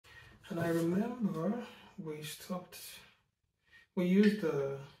And I remember we used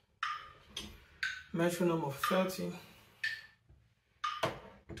the metronome of 30.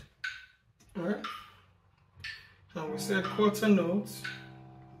 Alright? And we said quarter notes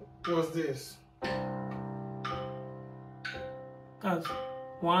was this. That's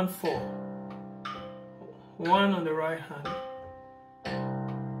 1 4. 1 on the right hand,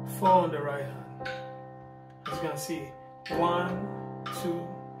 4 on the right hand. As you can see, 1, 2,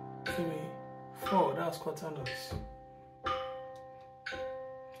 3, 4. That's quarter notes.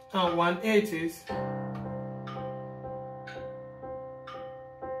 And 1 8 is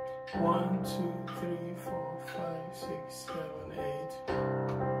 1, 2, 3, 4, 5, 6, 7, 8.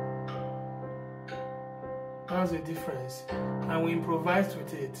 That's the difference. And we improvised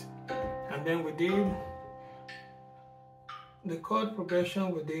with it. And then we did the chord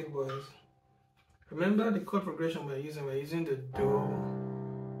progression we did was, remember the chord progression we're using the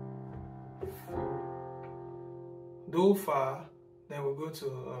do, fa, then we'll go to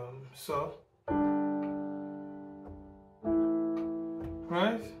so,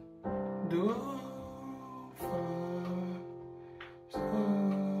 right? Do, fa, so, la.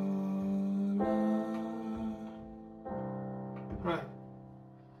 Right.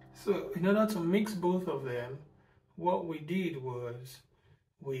 So in order to mix both of them, what we did was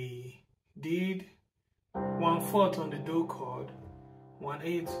we did 1 4 on the do chord, 1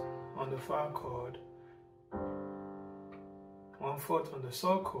 8 on the fa chord, 1 4 on the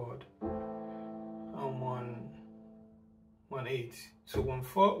sol chord, and 1 8. So 1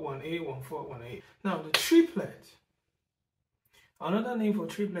 4, 1 8, 1 4, 1 8. Now the triplet, another name for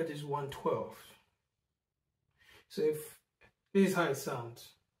triplet is 112. So if this is how it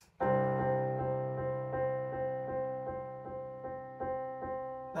sounds.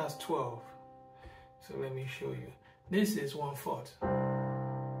 That's 12. So let me show you. This is 1 4.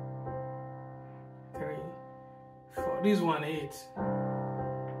 3, 4. This is 1 8.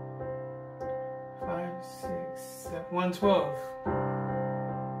 5, 6, 7. 112.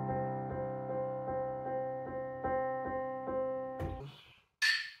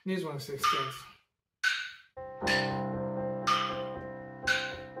 This is 1 16.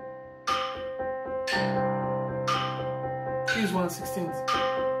 This is 1 16.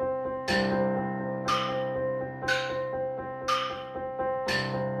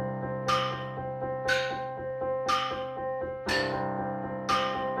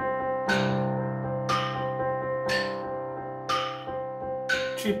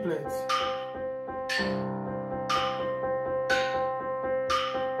 Triplet.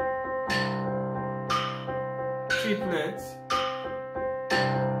 Triplet.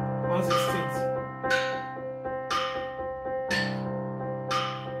 1/16.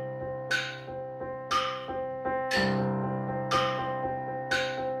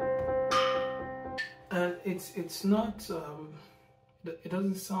 And it's not it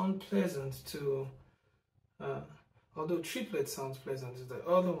doesn't sound pleasant to although triplet sounds pleasant, is the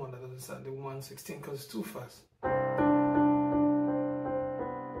other one that doesn't sound, the 1/16, because it's too fast.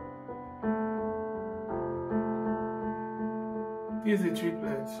 Here's the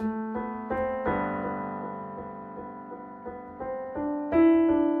triplet.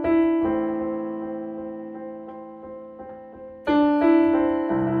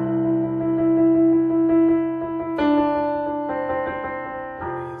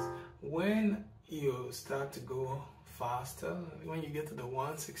 When you start to go faster, when you get to the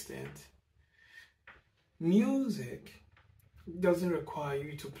 1/16, music doesn't require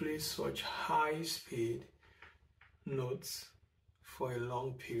you to play such high speed notes for a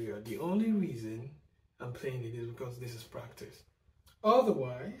long period. The only reason I'm playing it is because this is practice.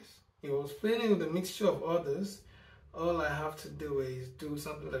 Otherwise, if I was playing it with a mixture of others, all I have to do is do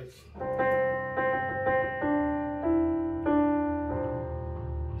something like,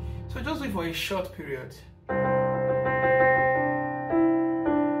 so just wait for a short period.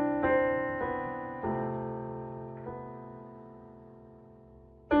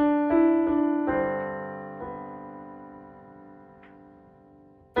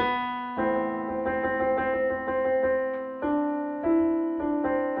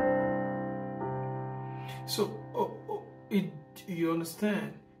 So, you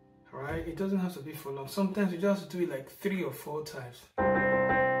understand, right? It doesn't have to be for long. Sometimes you just have to do it like 3 or 4 times.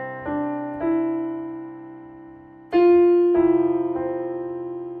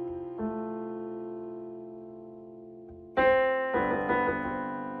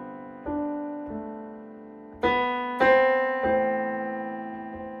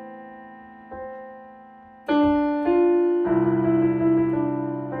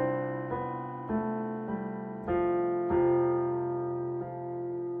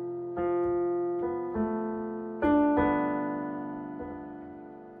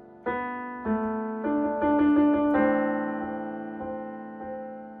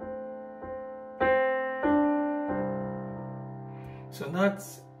 So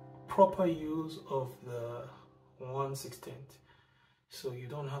that's proper use of the 1/16. So you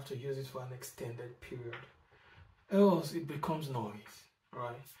don't have to use it for an extended period, else it becomes noise,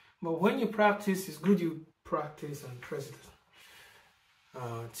 right? But when you practice, it's good you practice and press it.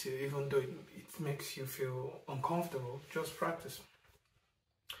 Even though it makes you feel uncomfortable, just practice.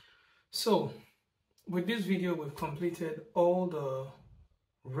 So with this video, we've completed all the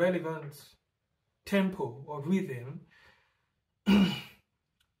relevant tempo or rhythm,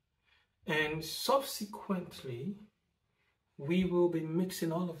 and subsequently we will be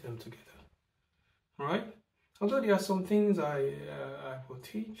mixing all of them together, right? Although there are some things I will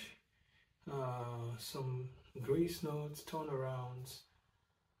teach, some grace notes, turnarounds,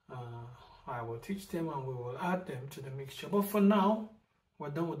 I will teach them and we will add them to the mixture. But for now,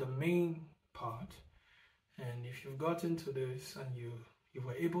 we're done with the main part. And if you've gotten to this and you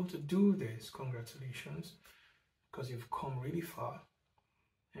were able to do this, congratulations, because you've come really far.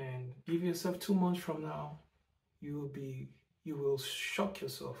 And give yourself 2 months from now, you will shock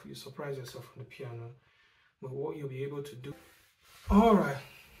yourself, you surprise yourself on the piano with what you'll be able to do. All right.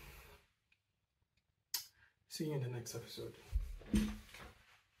 See you in the next episode.